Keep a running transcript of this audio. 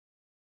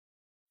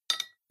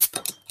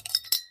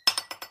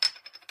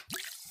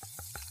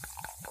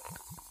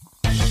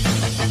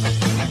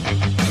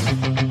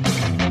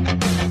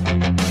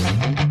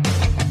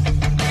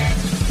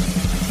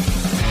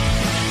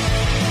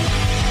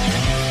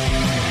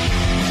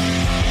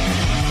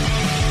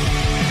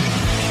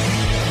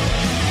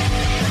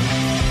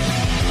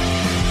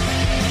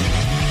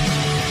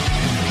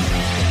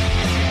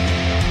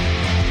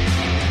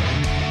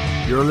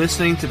You're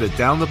listening to the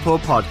Down the Pub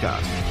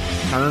podcast,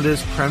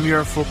 Canada's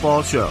premier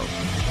football show.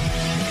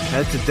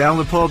 Head to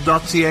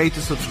downthepub.ca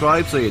to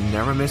subscribe so you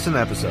never miss an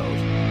episode.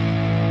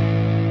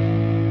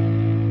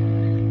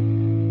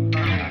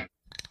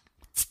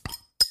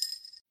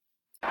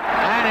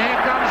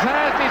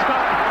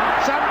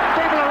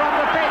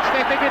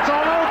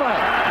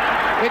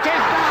 It is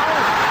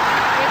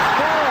now. It's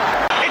ball.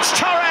 It's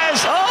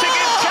Torres to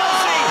give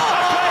Chelsea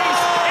a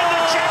place in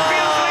the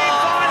Champions League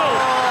final.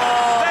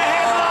 The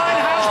headline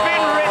has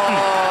been written.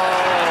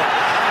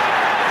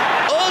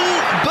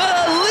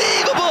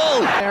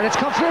 Unbelievable! There, it's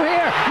come through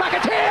here.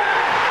 McAteer.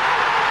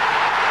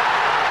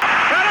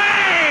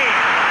 Ready!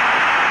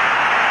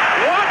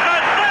 What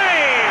a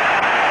day!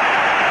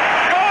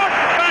 Good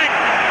back.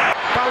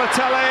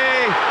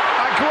 Balotelli.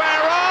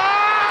 Aguero.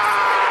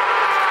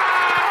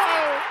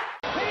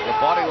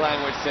 Body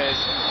language says,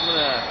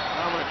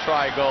 I'm gonna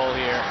try a goal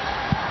here.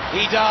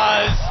 He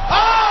does.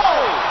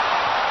 Oh!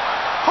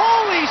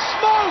 Holy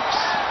smokes!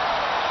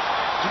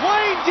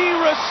 Dwayne De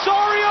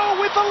Rosario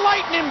with the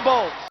lightning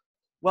bolt.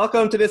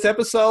 Welcome to this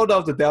episode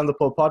of the Down the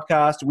Pub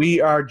podcast.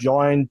 We are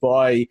joined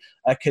by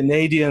a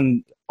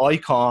Canadian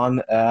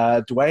icon,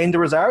 Dwayne De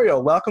Rosario.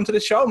 Welcome to the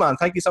show, man.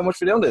 Thank you so much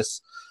for doing this.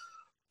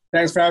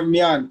 Thanks for having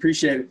me on.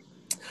 Appreciate it.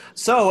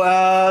 So,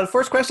 the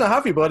first question I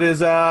have for you, bud,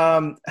 is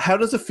how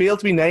does it feel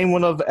to be named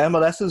one of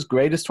MLS's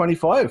greatest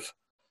 25?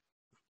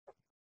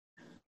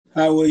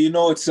 Well, you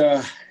know, it's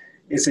a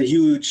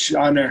huge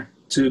honor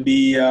to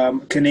be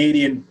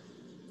Canadian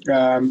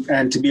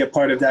and to be a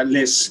part of that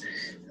list.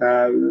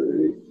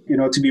 You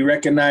know, to be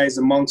recognized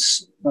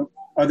amongst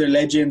other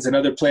legends and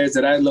other players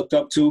that I looked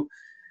up to.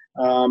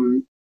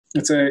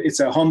 It's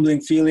a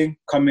humbling feeling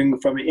coming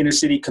from an inner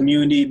city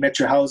community,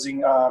 Metro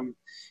Housing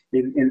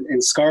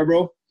in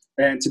Scarborough.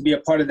 And to be a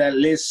part of that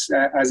list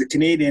as a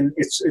Canadian,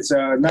 it's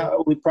a not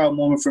only proud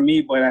moment for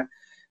me, but I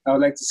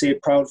would like to say a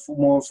proud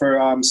moment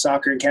for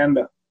soccer in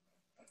Canada.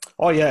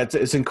 Oh yeah,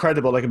 it's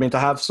incredible. Like, I mean, to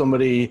have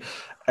somebody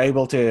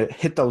able to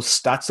hit those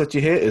stats that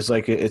you hit is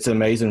like, it's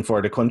amazing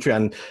for the country,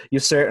 and you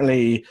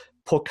certainly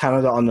put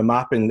Canada on the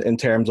map in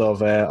terms of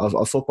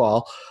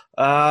football.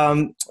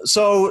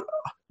 So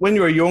when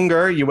you were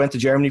younger, you went to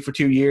Germany for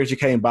 2 years. You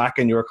came back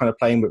and you were kind of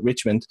playing with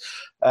Richmond.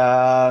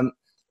 What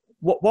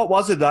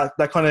was it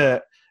that kind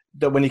of,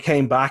 that when you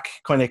came back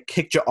kind of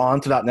kicked you on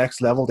to that next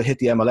level to hit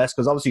the MLS?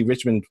 Because obviously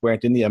Richmond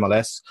weren't in the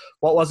MLS.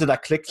 What was it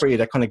that clicked for you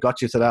that kind of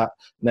got you to that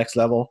next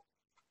level?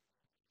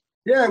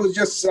 Yeah, it was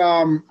just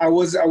I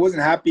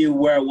wasn't happy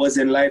where I was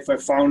in life. I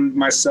found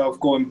myself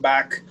going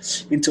back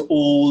into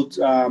old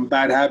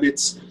bad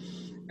habits,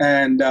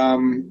 and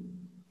I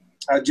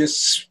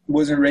just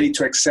wasn't ready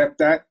to accept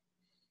that.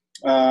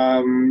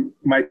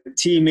 My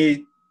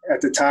teammate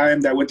at the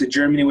time that went to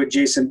Germany with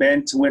Jason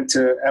Bent went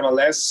to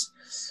MLS.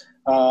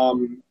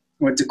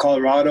 Went to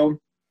Colorado.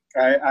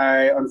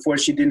 I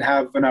unfortunately didn't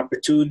have an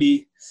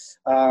opportunity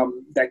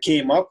that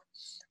came up,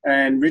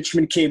 and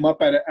Richmond came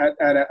up at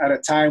a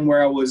time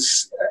where I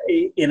was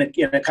in a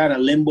kind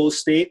of limbo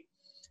state,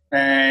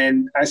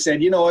 and I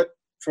said, you know what,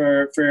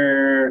 for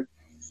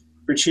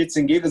shits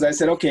and giggles, I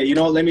said, okay, you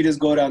know what, let me just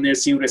go down there and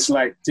see what it's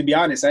like. To be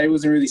honest, I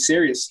wasn't really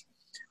serious,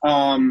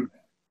 but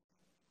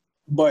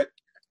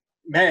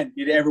man,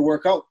 did it ever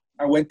work out?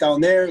 I went down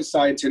there,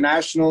 saw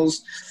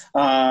internationals,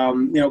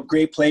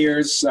 great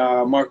players,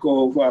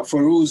 Marco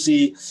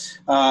Ferruzzi,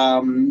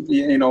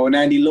 and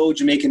Andy Lowe,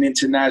 Jamaican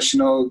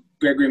international,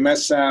 Gregory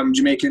Messam,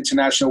 Jamaican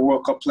international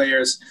World Cup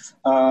players,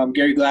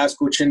 Gary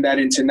Glasgow, Trinidad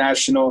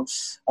international.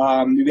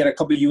 We had a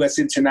couple of U.S.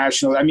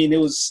 international. I mean,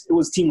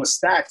 team was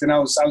stacked, and I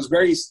was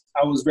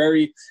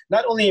very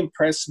not only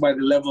impressed by the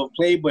level of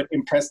play, but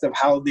impressed of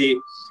how they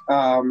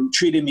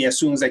treated me as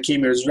soon as I came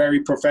here. It was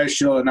very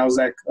professional, and I was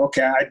like,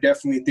 okay, I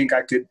definitely think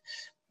I could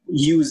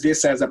use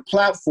this as a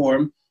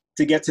platform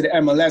to get to the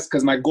MLS,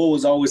 because my goal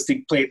was always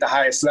to play at the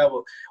highest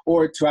level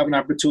or to have an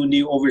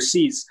opportunity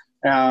overseas.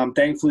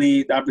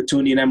 Thankfully, the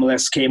opportunity in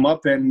MLS came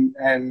up, and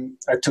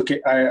I took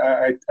it.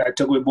 I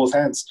took it with both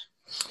hands.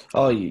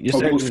 Oh, you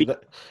certainly did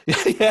that.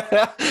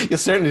 Yeah, you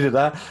certainly did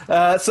that.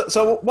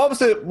 So what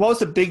was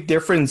the big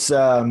difference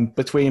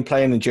between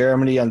playing in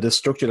Germany and the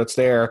structure that's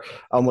there,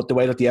 and what the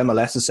way that the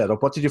MLS is set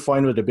up? What did you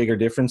find were the bigger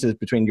differences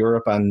between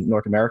Europe and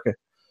North America?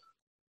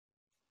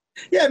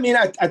 Yeah, I mean,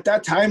 at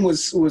that time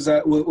was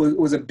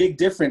a big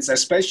difference,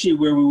 especially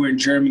where we were in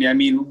Germany. I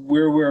mean,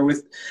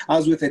 I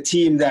was with a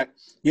team that,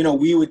 you know,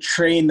 we would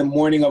train the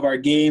morning of our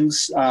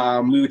games.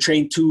 We would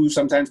train 2,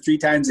 sometimes 3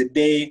 times a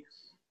day.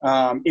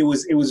 It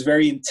was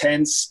very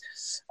intense,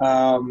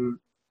 and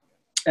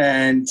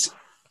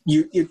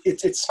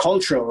it's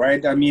cultural,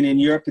 right? I mean, in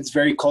Europe, it's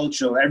very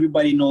cultural.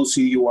 Everybody knows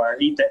who you are.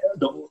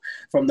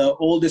 From the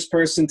oldest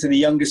person to the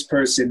youngest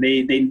person,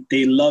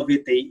 they love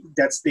it.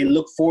 They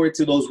look forward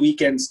to those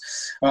weekends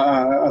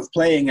of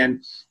playing,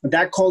 and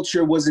that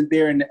culture wasn't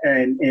there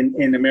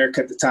in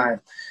America at the time.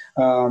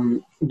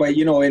 But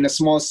you know, in a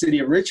small city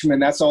of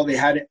Richmond, that's all they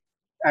had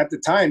at the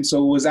time.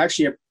 So it was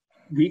actually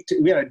we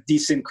had a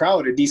decent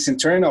crowd, a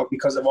decent turnout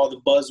because of all the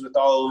buzz with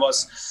all of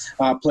us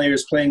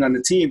players playing on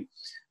the team.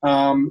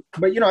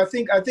 But I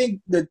think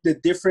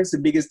the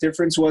biggest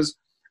difference was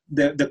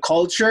the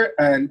culture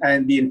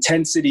and the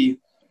intensity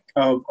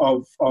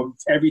of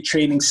every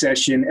training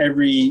session,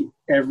 every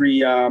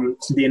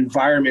the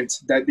environment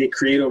that they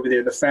create over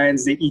there. The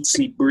fans, they eat,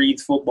 sleep, breathe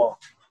football.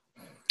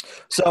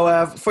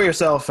 So for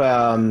yourself,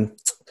 so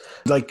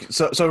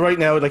right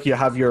now, like, you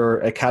have your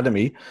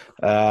academy.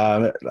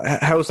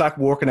 How's that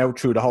working out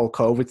through the whole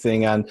COVID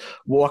thing, and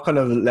what kind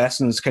of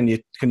lessons can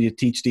you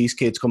teach these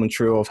kids coming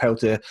through of how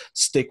to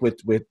stick with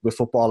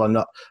football? And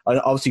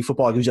obviously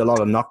football gives you a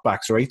lot of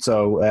knockbacks, right?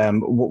 So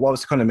what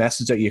was the kind of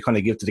message that you kind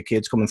of give to the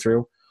kids coming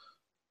through?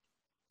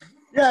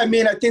 Yeah, I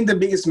mean, I think the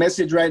biggest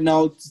message right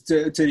now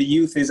to the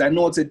youth is, I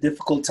know it's a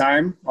difficult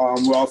time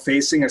we're all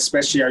facing,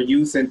 especially our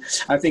youth. And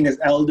I think as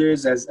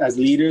elders, as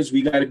leaders,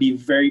 we got to be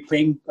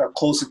paying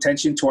close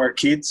attention to our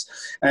kids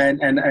and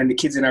the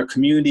kids in our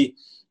community,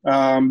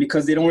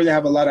 because they don't really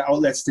have a lot of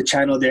outlets to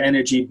channel their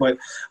energy. But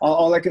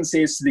all I can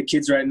say is to the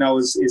kids right now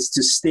is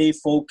to stay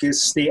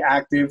focused, stay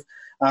active.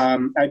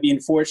 I've been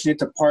fortunate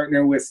to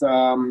partner with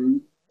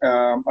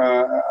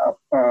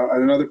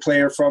another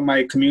player from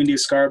my community of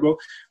Scarborough,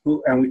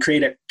 and we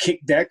create a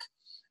kick deck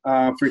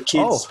for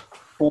kids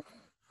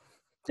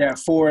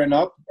 4 and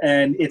up,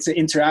 and it's an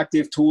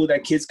interactive tool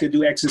that kids could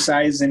do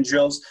exercises and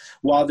drills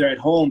while they're at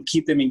home,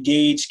 keep them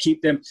engaged,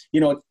 keep them,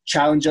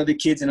 challenge other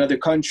kids in other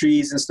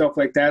countries and stuff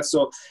like that.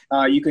 So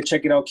you can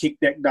check it out,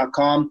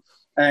 kickdeck.com.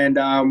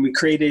 And we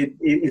created,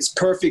 it's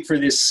perfect for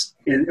this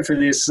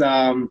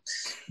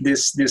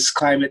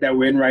climate that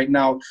we're in right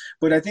now.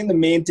 But I think the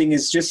main thing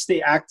is just stay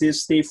active,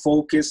 stay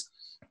focused,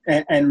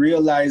 and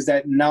realize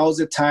that now's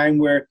the time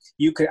where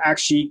you could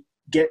actually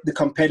get the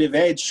competitive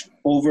edge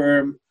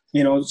over,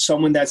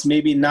 someone that's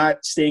maybe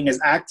not staying as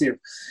active.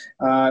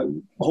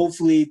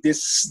 Hopefully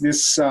this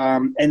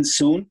ends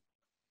soon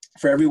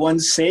for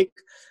everyone's sake.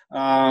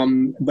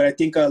 But I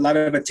think a lot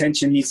of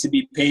attention needs to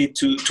be paid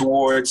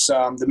towards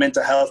the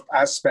mental health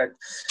aspect,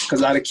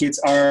 because a lot of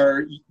kids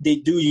they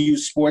do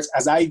use sports,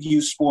 as I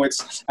use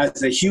sports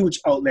as a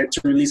huge outlet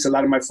to release a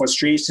lot of my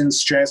frustration,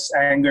 stress,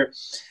 anger,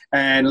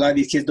 and a lot of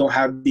these kids don't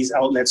have these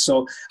outlets.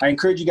 So I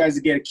encourage you guys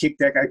to get a kick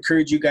deck. I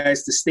encourage you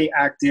guys to stay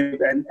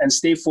active and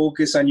stay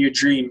focused on your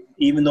dream,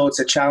 even though it's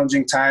a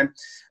challenging time.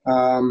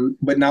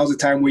 But now's the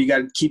time where you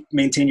got to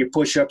maintain your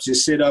push-ups, your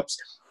sit-ups.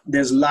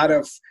 There's a lot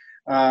of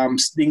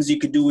things you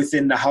could do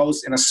within the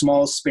house in a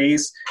small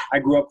space. I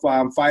grew up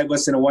 5 of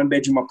us in a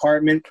 1-bedroom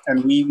apartment,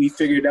 and we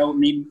figured out,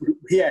 we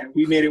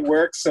made it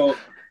work. So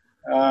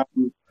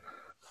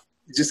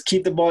just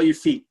keep the ball at your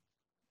feet.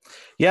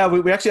 Yeah,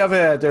 we actually have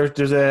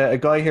there's a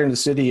guy here in the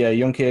city, a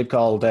young kid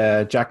called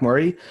Jack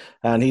Murray,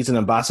 and he's an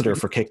ambassador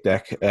for Kick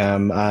Deck.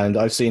 And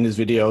I've seen his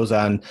videos,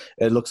 and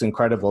it looks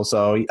incredible.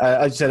 So as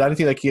I said,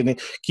 anything that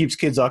keeps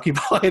kids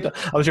occupied,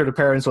 I'm sure the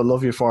parents will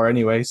love you for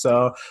anyway.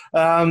 So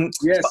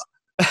yes.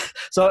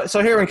 So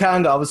here in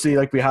Canada, obviously,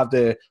 like, we have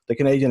the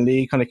Canadian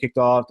League kind of kicked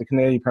off, the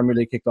Canadian Premier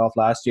League kicked off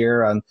last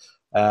year, and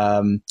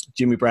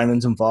Jimmy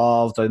Brennan's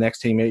involved, the next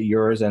team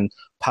yours, and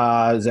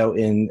Pa is out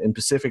in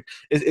Pacific.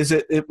 Would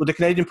the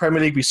Canadian Premier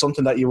League be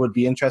something that you would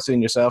be interested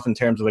in yourself in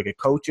terms of like a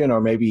coaching,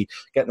 or maybe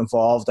getting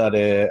involved at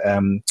a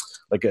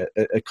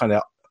kind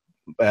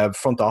of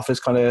front office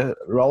kind of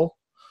role?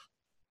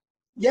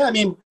 Yeah, I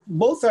mean,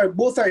 both are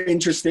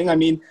interesting. I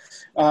mean,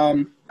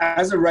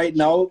 as of right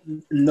now,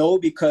 no,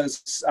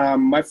 because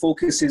my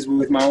focus is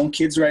with my own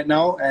kids right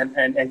now and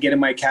getting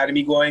my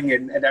academy going,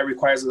 and that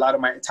requires a lot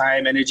of my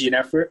time, energy, and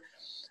effort.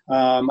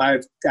 I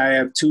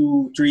have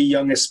 2-3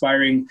 young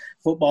aspiring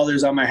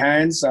footballers on my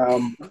hands.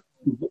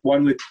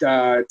 One with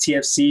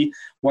TFC,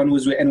 one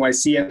was with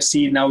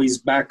NYCFC. Now he's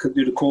back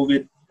due to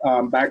COVID,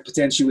 back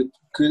potentially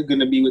going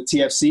to be with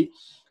TFC.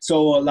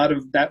 So a lot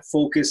of that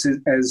focus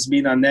has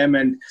been on them,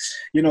 and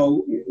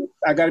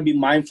I got to be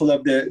mindful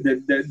of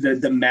the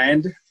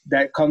demand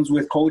that comes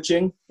with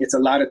coaching. It's a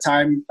lot of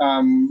time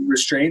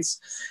restraints,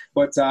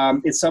 but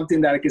it's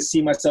something that I could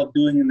see myself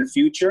doing in the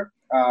future.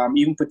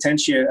 Even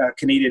potentially a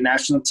Canadian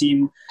national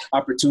team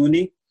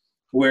opportunity,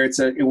 where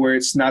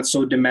it's not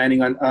so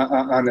demanding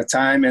on the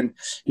time. And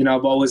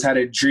I've always had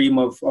a dream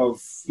of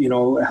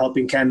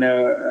helping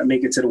Canada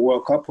make it to the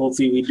World Cup.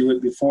 Hopefully we do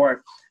it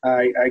before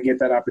I get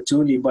that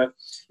opportunity. But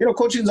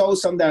coaching is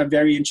always something that I'm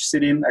very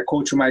interested in. I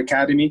coach for my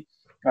academy.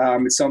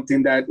 It's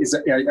something that is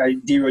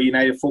Dero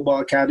United Football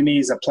Academy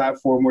is a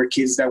platform where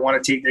kids that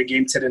want to take their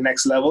game to the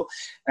next level,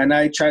 and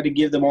I try to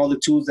give them all the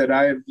tools that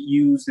I've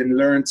used and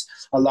learned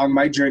along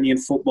my journey in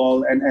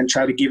football, and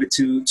try to give it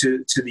to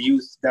the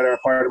youth that are a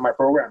part of my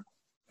program.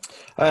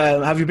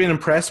 Have you been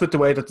impressed with the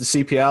way that the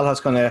CPL has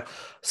kind of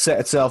set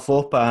itself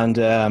up, and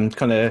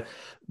kind of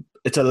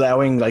it's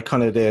allowing like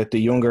kind of the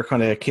younger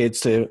kind of kids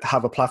to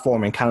have a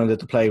platform in Canada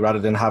to play rather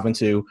than having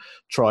to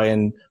try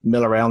and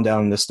mill around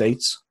down in the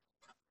States?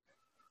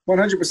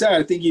 100%.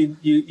 I think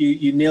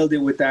you nailed it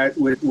with that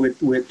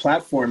with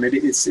platform.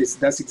 It's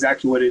that's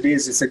exactly what it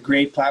is. It's a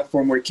great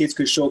platform where kids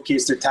could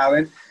showcase their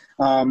talent.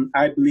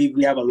 I believe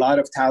we have a lot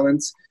of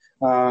talent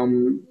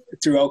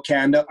throughout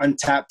Canada,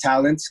 untapped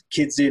talent.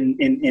 Kids in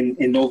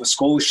Nova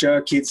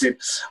Scotia, kids in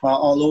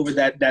all over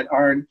that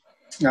aren't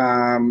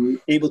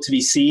able to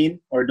be seen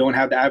or don't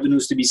have the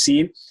avenues to be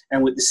seen.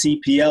 And with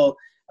the CPL,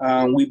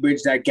 we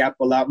bridge that gap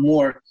a lot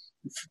more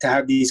to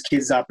have these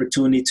kids the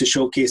opportunity to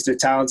showcase their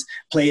talents,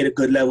 play at a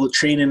good level,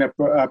 train in a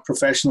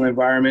professional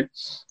environment.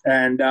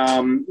 And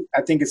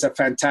I think it's a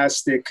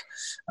fantastic,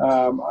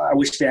 I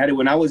wish they had it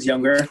when I was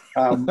younger,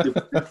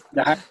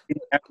 the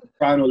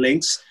Toronto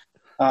Lynx.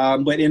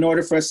 But in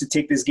order for us to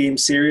take this game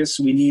serious,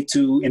 we need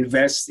to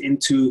invest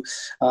into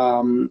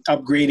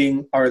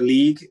upgrading our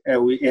league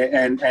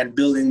and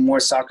building more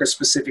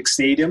soccer-specific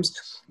stadiums,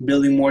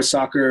 building more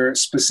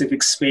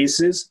soccer-specific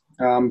spaces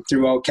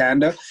throughout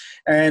Canada.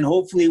 And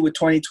hopefully with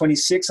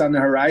 2026 on the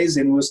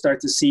horizon, we'll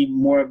start to see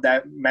more of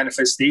that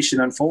manifestation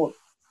unfold.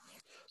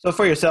 So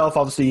for yourself,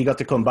 obviously, you got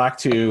to come back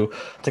to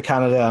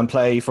Canada and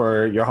play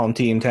for your home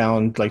team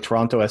town, like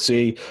Toronto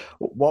SC.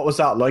 What was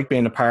that like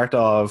being a part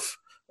of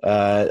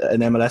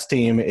an MLS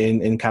team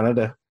in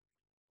Canada?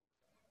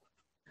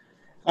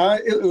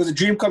 It was a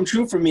dream come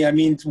true for me. I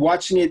mean,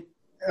 watching it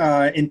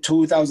in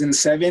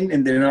 2007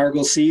 in the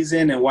inaugural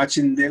season and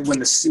watching when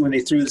they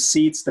threw the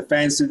seats, the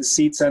fans threw the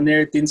seats on there,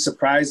 it didn't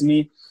surprise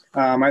me.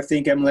 I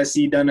think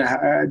MLSE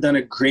done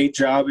a great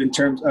job in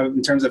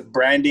terms of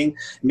branding,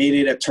 made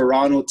it a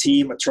Toronto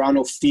team, a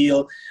Toronto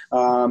feel.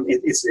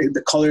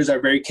 The colors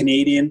are very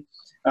Canadian,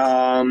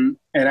 and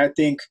I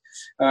think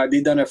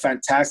they've done a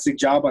fantastic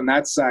job on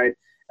that side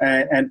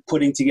and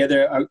putting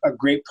together a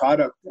great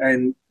product.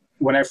 And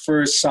when I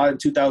first saw it in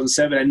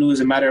 2007, I knew it was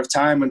a matter of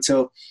time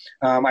until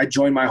I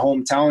joined my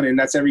hometown, and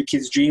that's every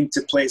kid's dream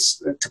to play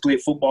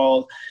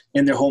football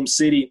in their home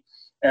city,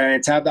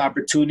 and to have the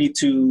opportunity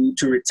to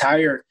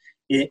retire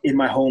in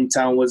my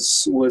hometown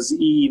was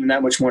even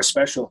that much more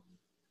special.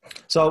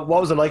 So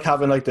what was it like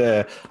having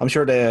I'm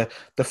sure the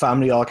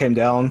family all came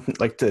down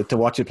to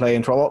watch you play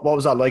in Toronto. What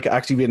was that like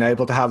actually being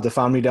able to have the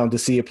family down to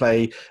see you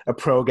play a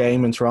pro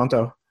game in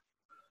Toronto?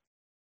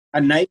 A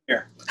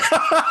nightmare.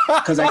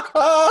 Because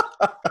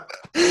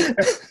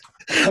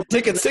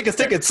tickets.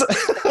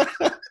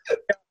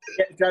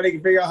 Trying to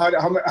figure out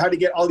how to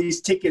get all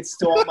these tickets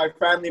to all my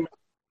family members.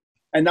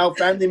 And now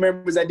family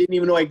members I didn't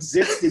even know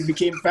existed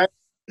became family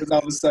members all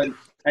of a sudden.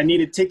 I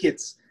needed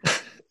tickets.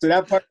 So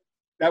that part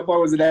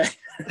was that.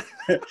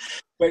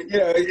 But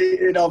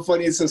in all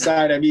funny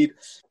society, I mean,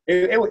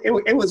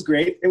 it was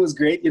great. It was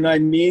great. You know what I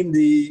mean?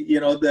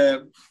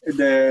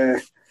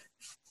 To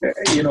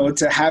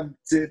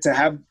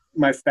have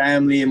my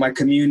family and my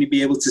community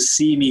be able to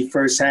see me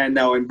firsthand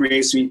now,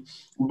 embrace me.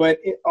 But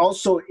it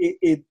also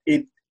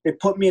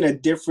put me in a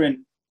different.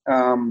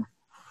 I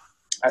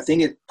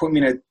think it put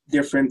me in a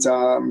different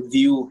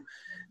view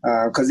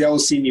because they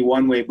always see me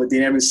one way, but they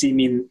never see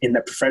me in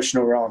the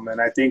professional realm. And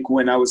I think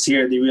when I was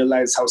here, they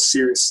realized how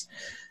serious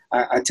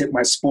I took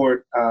my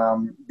sport.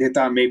 They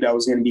thought maybe I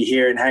was going to be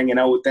here and hanging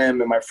out with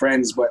them and my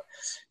friends, but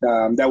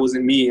that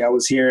wasn't me. I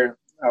was here.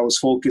 I was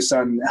focused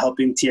on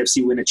helping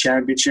TFC win a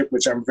championship,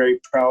 which I'm very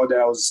proud that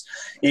I was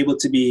able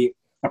to be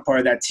a part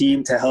of that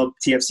team to help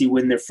TFC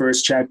win their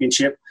first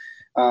championship,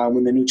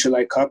 win the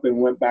Nutrilite Cup,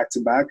 and went back to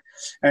back.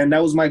 And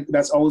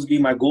that's always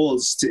been my goal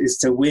is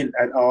to win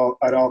at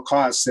all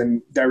costs,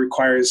 and that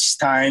requires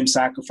time,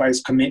 sacrifice,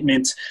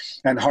 commitment,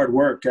 and hard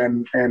work.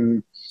 And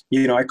I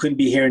couldn't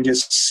be here and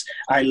just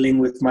idling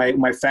with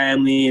my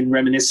family and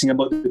reminiscing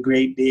about the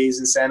great days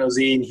in San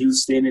Jose and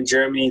Houston and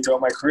Germany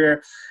throughout my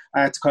career.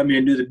 I had to come here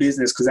and do the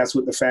business because that's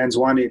what the fans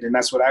wanted, and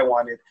that's what I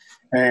wanted,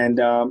 and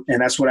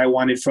that's what I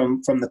wanted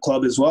from the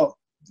club as well.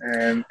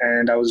 And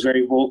I was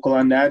very vocal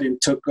on that,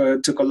 and took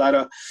the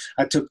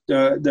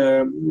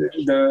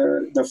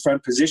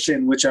front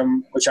position, which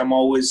I'm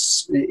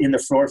always in the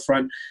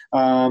forefront,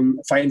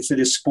 fighting for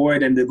the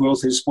sport and the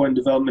growth of the sport and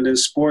development of the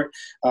sport,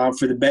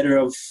 for the better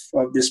of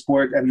the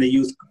sport and the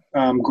youth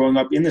growing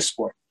up in the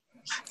sport.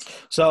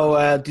 So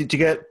did you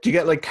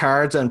get like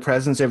cards and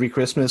presents every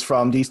Christmas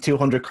from these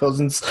 200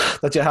 cousins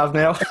that you have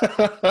now?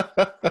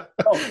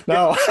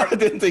 No, I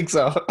didn't think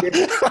so. I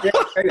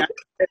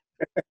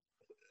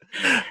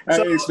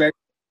didn't expect,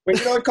 but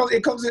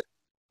it comes in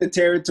the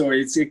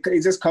territory.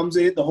 It just comes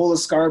in the whole of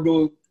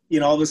Scarborough.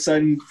 All of a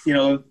sudden,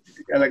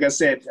 like I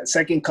said, a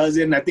second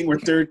cousin. I think we're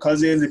third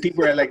cousins, and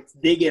people are like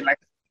digging. Like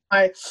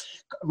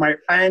my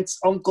aunts,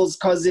 uncles,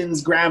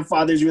 cousins,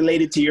 grandfathers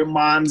related to your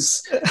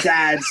mom's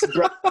dad's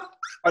brother,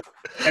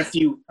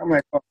 nephew. I'm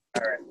like, oh,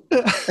 all right.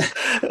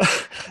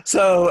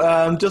 So,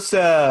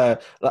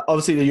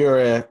 obviously you're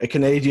a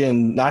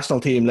Canadian national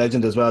team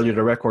legend as well. You're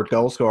the record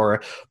goal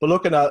scorer. But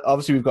looking at,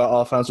 obviously we've got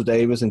Alphonso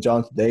Davies and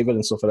Jonathan David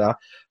and stuff like that.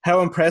 How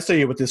impressed are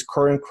you with this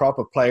current crop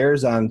of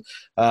players? And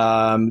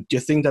do you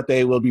think that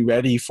they will be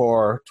ready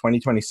for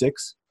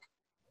 2026?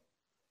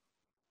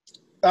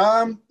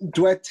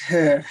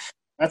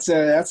 That's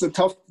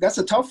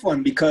a tough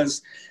one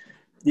because,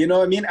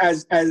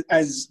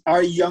 as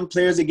our young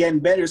players are getting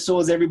better, so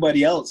is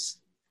everybody else.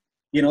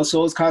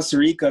 So is Costa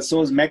Rica,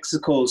 so is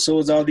Mexico, so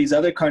is all these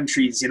other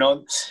countries.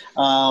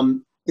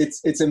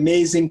 It's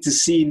amazing to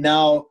see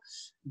now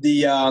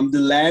the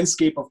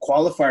landscape of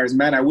qualifiers.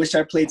 Man, I wish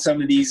I played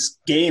some of these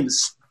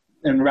games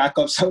and rack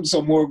up some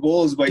more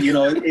goals. But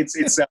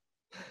it's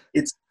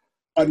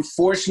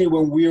unfortunately,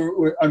 when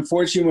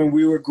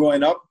we were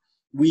growing up,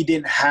 we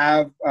didn't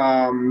have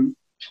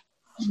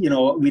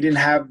we didn't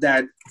have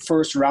that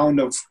first round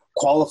of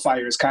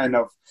qualifiers kind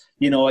of,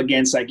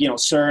 against like,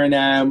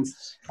 Suriname.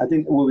 I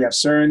think we have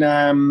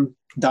Suriname,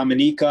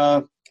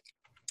 Dominica,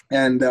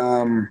 and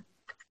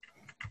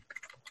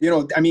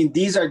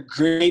these are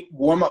great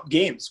warm-up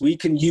games. We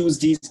can use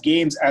these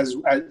games as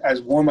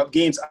warm-up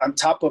games on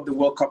top of the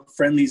World Cup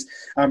friendlies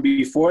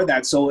before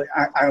that. So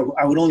I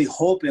would only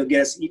hope it'll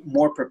get us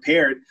more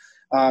prepared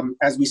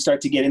as we start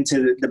to get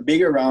into the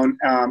bigger round,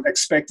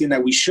 expecting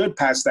that we should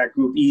pass that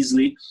group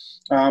easily.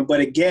 But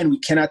again, we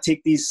cannot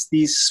take these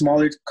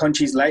smaller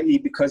countries lightly,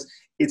 because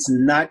it's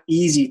not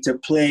easy to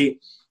play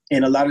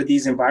in a lot of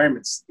these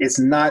environments. It's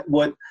not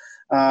what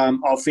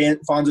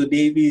Alphonso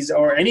Davies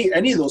or any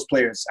of those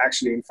players,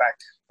 actually, in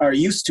fact, are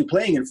used to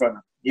playing in front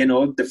of.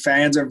 The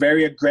fans are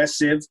very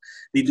aggressive.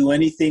 They do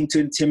anything to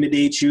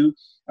intimidate you.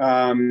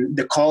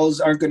 The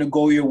calls aren't going to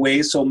go your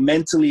way. So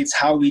mentally, it's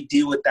how we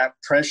deal with that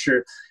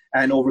pressure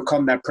and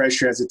overcome that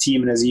pressure as a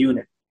team and as a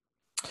unit.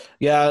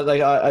 Yeah,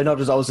 like I know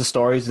there's always the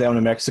stories down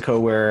in Mexico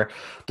where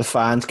the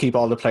fans keep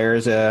all the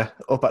players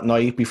up at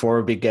night before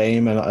a big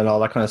game and all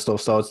that kind of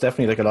stuff. So it's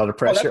definitely like a lot of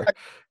pressure.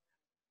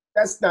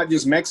 That's not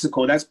just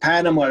Mexico. That's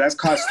Panama. That's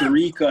Costa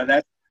Rica.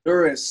 That's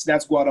Honduras.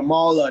 That's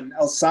Guatemala and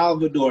El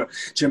Salvador,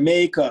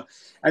 Jamaica.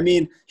 I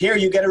mean, here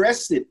you get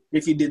arrested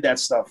if you did that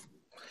stuff.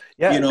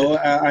 Yeah,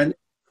 and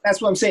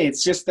that's what I'm saying.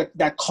 It's just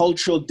that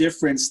cultural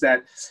difference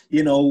that,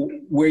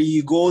 where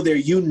you go there,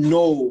 you're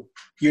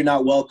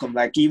not welcome.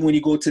 Like even when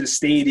you go to the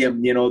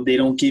stadium, they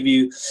don't give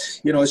you,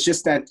 it's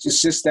just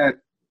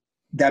that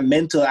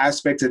mental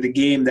aspect of the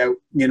game that,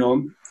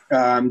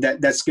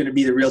 that's going to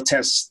be the real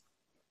test.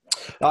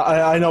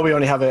 I know we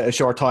only have a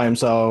short time,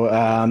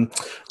 so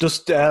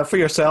just for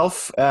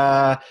yourself,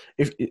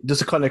 if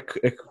just a kind of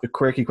a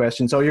quirky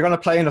question. So you're going to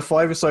play in a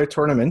 5-a-side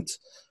tournament.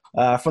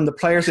 From the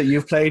players that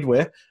you've played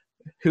with,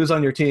 who's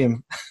on your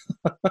team?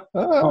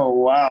 Oh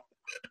wow!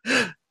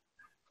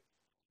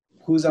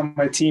 Who's on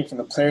my team from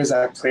the players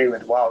I've played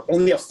with? Wow,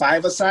 only a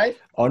 5-a-side?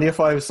 Only a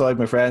 5-a-side,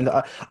 my friend.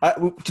 Do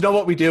you know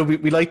what we do?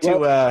 We like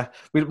to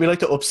we like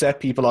to upset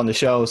people on the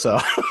show. So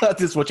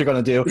this is what you're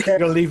going to do. You're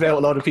going to leave out a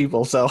lot of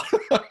people. So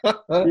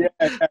yeah.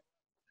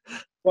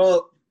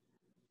 Well,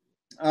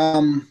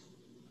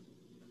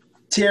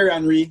 Thierry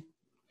Henry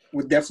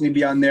would definitely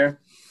be on there.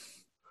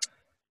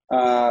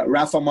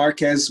 Rafa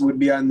Marquez would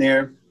be on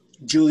there.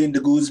 Julian de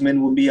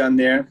Guzman would be on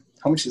there.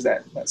 How much is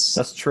that? That's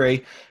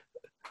 3.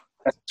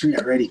 That's 3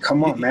 already.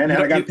 Come on, man.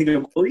 I got to pick a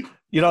goalie?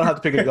 You don't have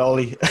to pick a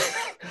goalie.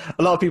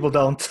 A lot of people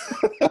don't.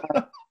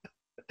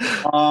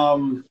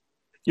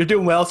 You're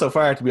doing well so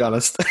far, to be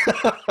honest.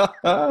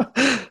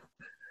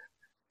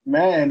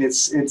 Man,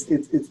 it's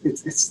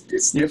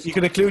you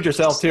can include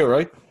yourself too,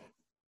 right?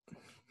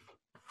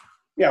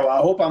 Yeah, well, I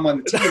hope I'm on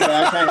the team, but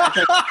I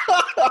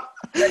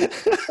can't.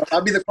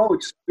 I'll be the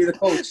coach.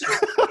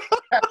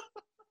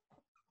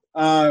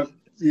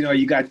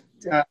 You got,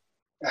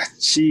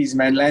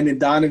 man, Landon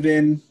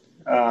Donovan,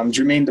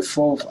 Jermaine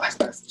Defoe,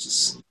 that's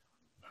just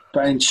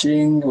Brian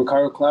Ching,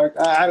 Ricardo Clark.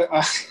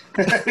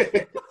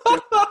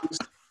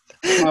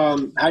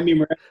 Jaime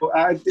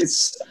Moreno.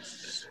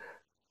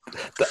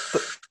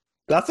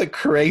 That's a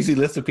crazy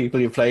list of people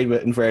you've played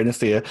with, in fairness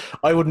to you.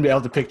 I wouldn't be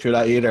able to picture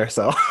that either,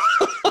 so.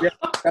 Yeah,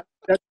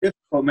 that's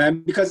difficult, man,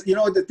 because,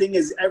 the thing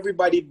is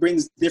everybody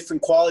brings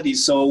different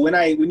qualities. So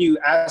when you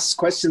ask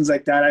questions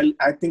like that,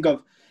 I think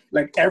of,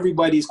 like,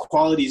 everybody's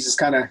qualities is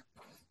kind of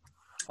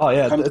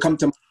come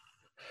to mind.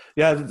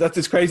 Yeah, that's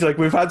just crazy. Like,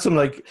 we've had some,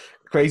 like,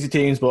 crazy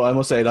teams, but I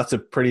must say that's a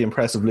pretty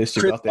impressive list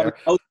you've got there.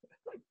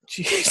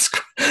 Jeez.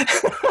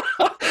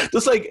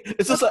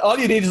 It's just like all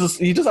you need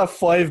is you just have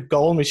 5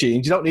 goal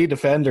machines. You don't need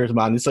defenders,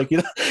 man. It's like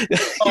I'm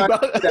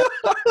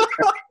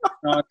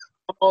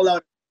all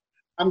out.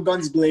 I'm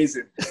guns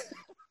blazing.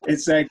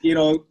 It's like,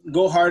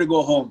 go hard or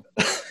go home.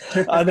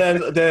 And then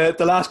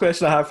the last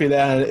question I have for you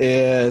then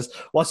is,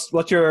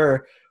 what's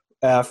your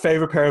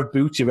favorite pair of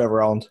boots you've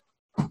ever owned?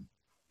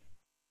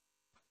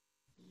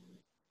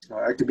 Oh,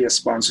 that could be a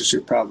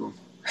sponsorship problem.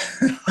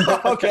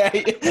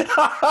 Okay.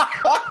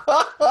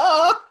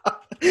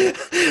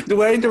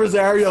 Dwayne De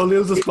Rosario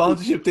loses a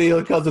sponsorship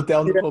deal because of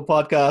Down the Pub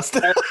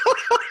podcast.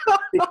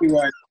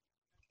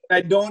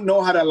 I don't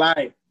know how to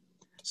lie,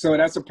 so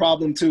that's a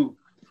problem too.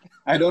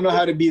 I don't know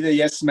how to be the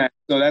yes man,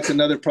 so that's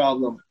another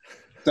problem.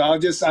 So I'll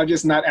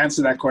just not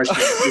answer that question.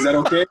 Is that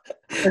okay?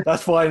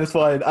 That's fine. It's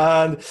fine.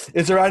 And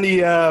is there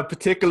any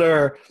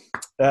particular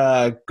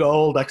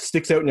goal that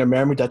sticks out in your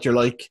memory that you're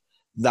like,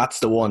 that's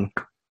the one?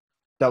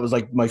 That was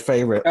like my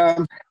favorite.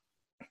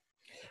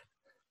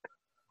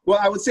 Well,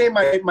 I would say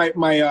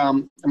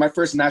my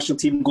first national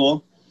team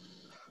goal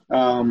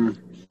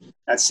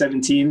at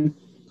 17.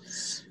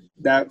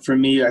 That for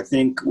me, I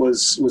think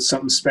was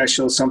something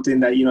special, something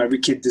that every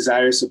kid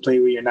desires to play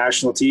with your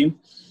national team.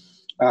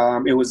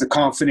 It was the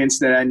confidence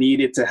that I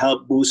needed to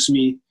help boost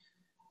me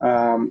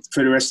for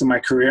the rest of my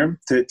career,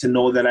 to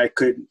know that I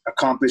could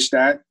accomplish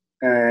that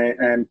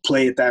and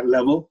play at that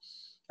level.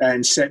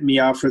 and set me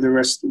out for the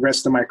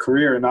rest of my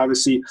career. And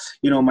obviously,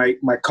 my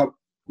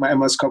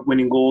MLS Cup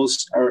winning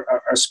goals are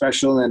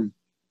special, and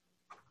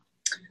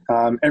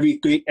every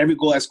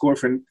goal I scored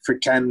for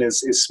Canada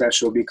is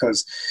special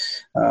because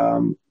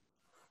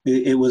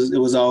it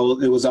was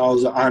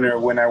always an honor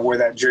when I wore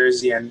that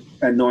jersey and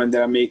knowing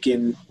that I'm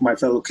making my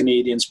fellow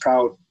Canadians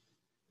proud.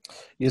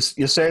 You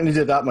certainly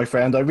did that, my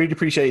friend. I really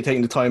appreciate you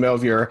taking the time out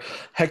of your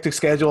hectic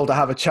schedule to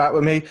have a chat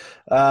with me.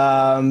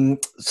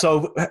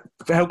 So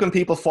how can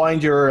people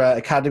find your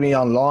academy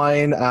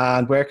online,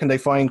 and where can they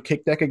find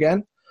Kickdeck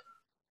again?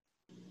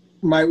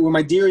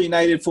 My Deer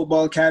United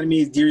Football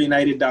Academy is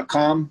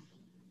deerunited.com.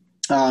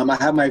 I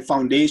have my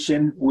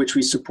foundation, which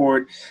we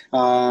support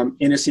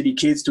inner city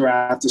kids through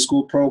our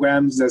after-school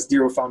programs. That's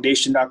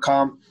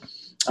deerofoundation.com.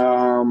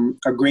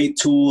 A great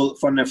tool,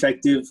 fun and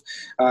effective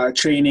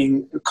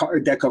training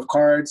deck of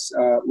cards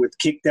with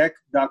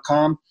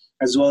kickdeck.com,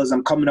 as well as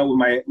I'm coming out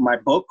with my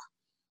book,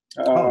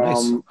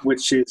 nice.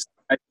 which is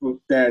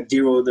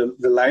Dero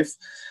the Life.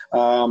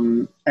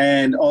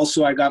 And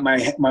also I got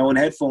my own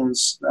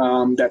headphones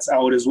that's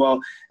out as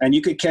well. And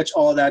you can catch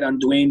all that on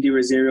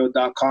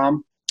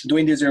DwayneDeRosario.com,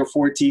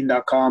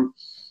 DwayneDeRosario14.com.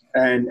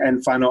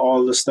 And find out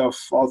all the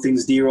stuff, all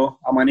things Dero.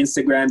 I'm on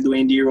Instagram,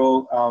 Dwayne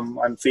Dero,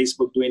 on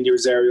Facebook, Dwayne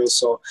DeRosario.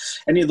 So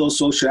any of those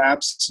social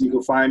apps, you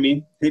can find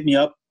me, hit me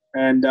up,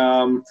 and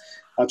I'll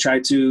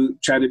try to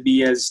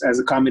be as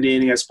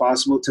accommodating as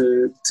possible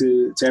to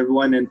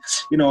everyone. And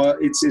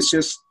it's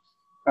just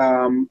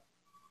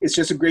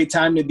a great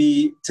time to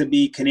be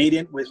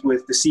Canadian with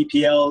the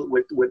CPL,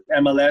 with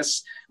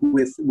MLS,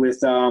 with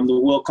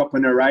the World Cup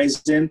on the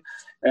horizon.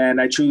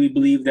 And I truly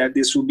believe that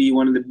this will be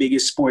one of the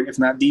biggest sport, if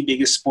not the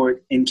biggest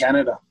sport in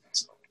Canada.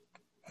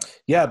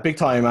 Yeah, big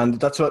time, and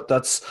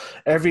that's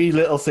every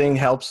little thing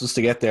helps us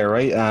to get there,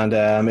 right?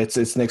 And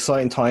it's an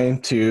exciting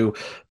time to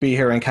be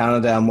here in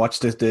Canada and watch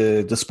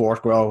the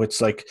sport grow. It's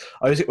like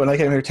when I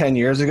came here 10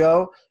 years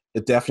ago,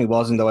 it definitely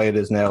wasn't the way it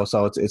is now.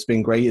 So it's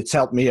been great. It's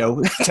helped me out.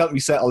 It's helped me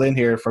settle in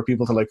here for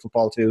people to like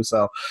football too.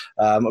 So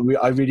I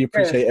really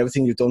appreciate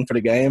everything you've done for the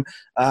game.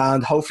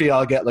 And hopefully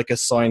I'll get like a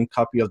signed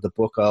copy of the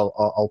book.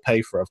 I'll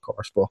pay for, of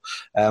course. But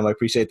I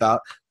appreciate that.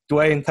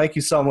 Dwayne, thank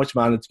you so much,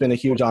 man. It's been a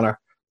huge honor.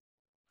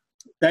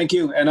 Thank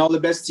you. And all the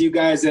best to you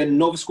guys in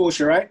Nova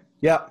Scotia, right?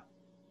 Yeah.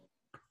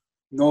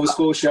 Nova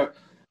Scotia.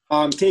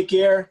 Take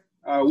care.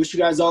 Wish you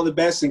guys all the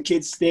best, and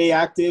kids, stay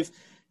active.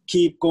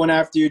 Keep going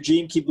after your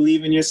dream. Keep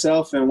believing in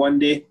yourself, and one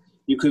day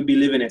you could be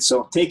living it.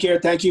 So take care.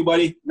 Thank you,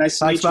 buddy. Nice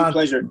to meet you.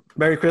 Pleasure.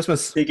 Merry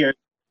Christmas. Take care.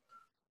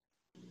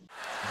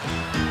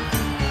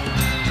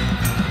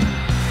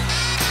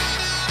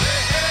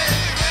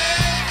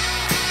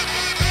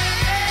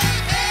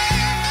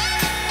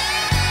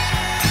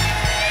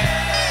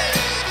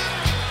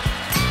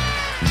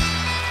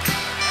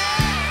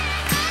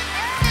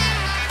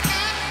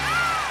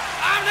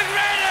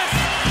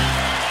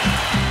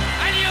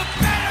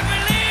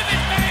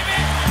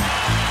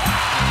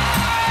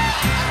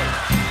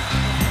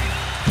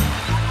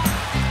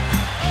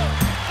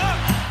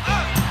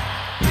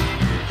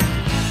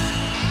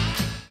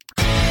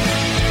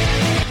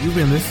 You've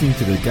been listening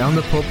to the Down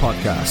the Pub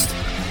podcast,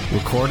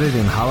 recorded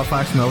in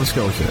Halifax, Nova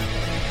Scotia.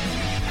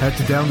 Head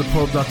to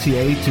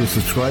downthepub.ca to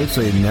subscribe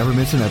so you never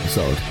miss an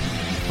episode.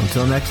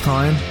 Until next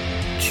time,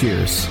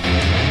 cheers.